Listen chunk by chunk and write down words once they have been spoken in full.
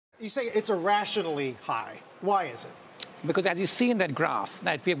You say it's irrationally high. Why is it? Because as you see in that graph,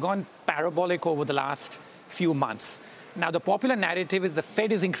 that we have gone parabolic over the last few months. Now, the popular narrative is the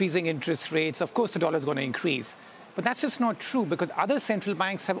Fed is increasing interest rates. Of course, the dollar is going to increase. But that's just not true, because other central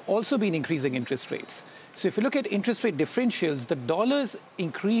banks have also been increasing interest rates. So if you look at interest rate differentials, the dollar's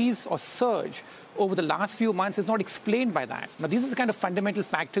increase or surge over the last few months is not explained by that. Now, these are the kind of fundamental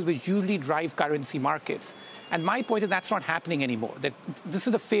factors which usually drive currency markets. And my point is that's not happening anymore, that this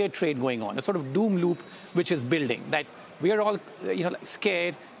is a fair trade going on, a sort of doom loop which is building, that we are all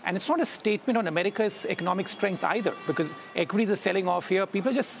scared. And it's not a statement on America's economic strength either, because equities are selling off here.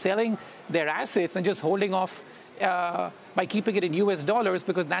 People are just selling their assets and just holding off by keeping it in US dollars,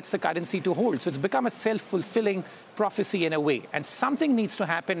 because that's the currency to hold. So it's become a self-fulfilling prophecy in a way. And something needs to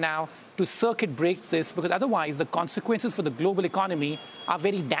happen now to circuit break this, because otherwise the consequences for the global economy are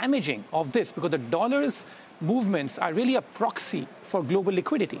very damaging of this, because the dollar's movements are really a proxy for global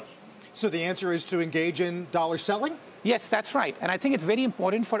liquidity. So the answer is to engage in dollar selling? Yes, that's right. And I think it's very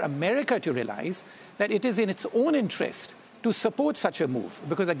important for America to realize that it is in its own interest to support such a move.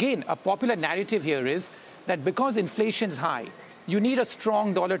 Because, again, a popular narrative here is that because inflation's high, you need a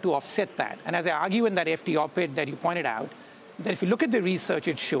strong dollar to offset that. And as I argue in that FT op-ed that you pointed out, that if you look at the research,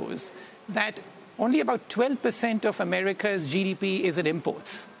 it shows that only about 12% of America's GDP is in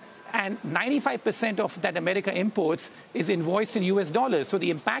imports. And 95% of that America imports is invoiced in US dollars. So the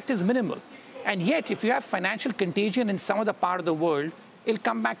impact is minimal. And yet, if you have financial contagion in some other part of the world, it'll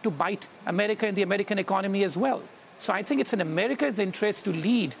come back to bite America and the American economy as well. So I think it's in America's interest to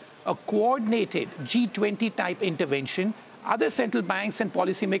lead a coordinated G20-type intervention. Other central banks and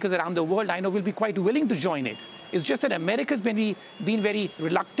policymakers around the world, I know, will be quite willing to join it. It's just that America's been very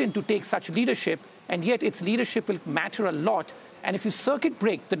reluctant to take such leadership, and yet its leadership will matter a lot. And if you circuit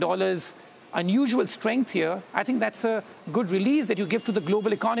break the dollar's unusual strength here, I think that's a good release that you give to the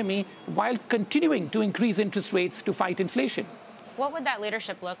global economy while continuing to increase interest rates to fight inflation. What would that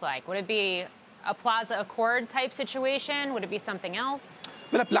leadership look like? Would it be a Plaza Accord type situation? Would it be something else?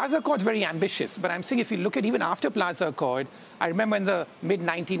 Well, a Plaza Accord is very ambitious, but I'm saying if you look at even after Plaza Accord, I remember in the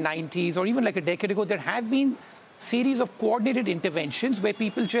mid-1990s or even like a decade ago, there have been series of coordinated interventions where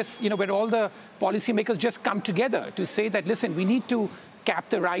people just, where all the policymakers just come together to say that, listen, we need to cap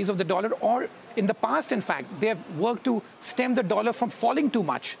the rise of the dollar, or in the past, in fact, they have worked to stem the dollar from falling too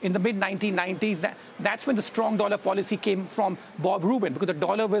much. In the mid-1990s, that's when the strong dollar policy came from Bob Rubin, because the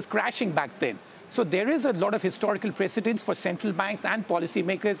dollar was crashing back then. So there is a lot of historical precedence for central banks and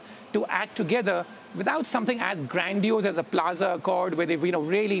policymakers to act together without something as grandiose as a Plaza Accord, where they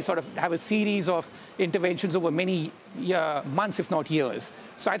really sort of have a series of interventions over many months, if not years.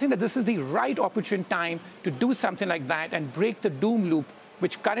 So I think that this is the right opportune time to do something like that and break the doom loop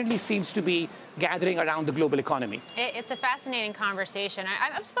which currently seems to be gathering around the global economy. It's a fascinating conversation.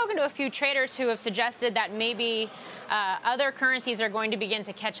 I've spoken to a few traders who have suggested that maybe other currencies are going to begin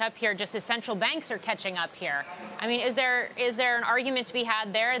to catch up here, just as central banks are catching up here. I mean, is there an argument to be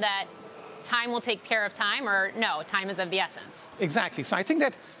had there that time will take care of time, or no, time is of the essence? Exactly. So I think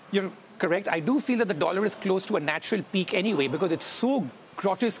that you're correct. I do feel that the dollar is close to a natural peak anyway, because it's so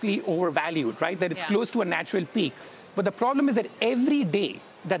grotesquely overvalued, right, that it's close to a natural peak. But the problem is that every day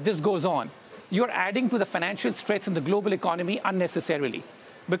that this goes on, you're adding to the financial stress in the global economy unnecessarily,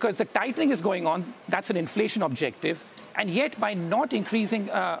 because the tightening is going on. That's an inflation objective. And yet, by not intervening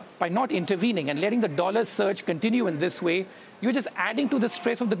and letting the dollar surge continue in this way, you're just adding to the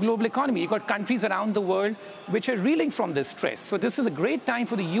stress of the global economy. You've got countries around the world which are reeling from this stress. So this is a great time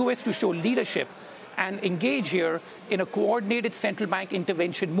for the U.S. to show leadership and engage here in a coordinated central bank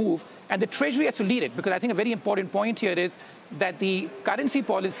intervention move. And the Treasury has to lead it, because I think a very important point here is that the currency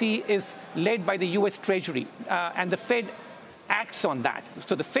policy is led by the U.S. Treasury, and the Fed acts on that.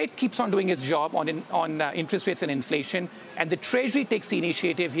 So the Fed keeps on doing its job on interest rates and inflation, and the Treasury takes the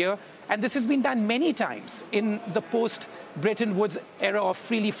initiative here. And this has been done many times in the post-Bretton Woods era of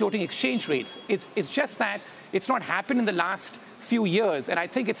freely floating exchange rates. It's just that it's not happened in the last few years, and I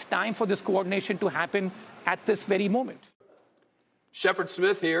think it's time for this coordination to happen at this very moment. Shepard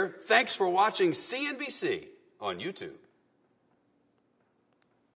Smith here. Thanks for watching CNBC on YouTube.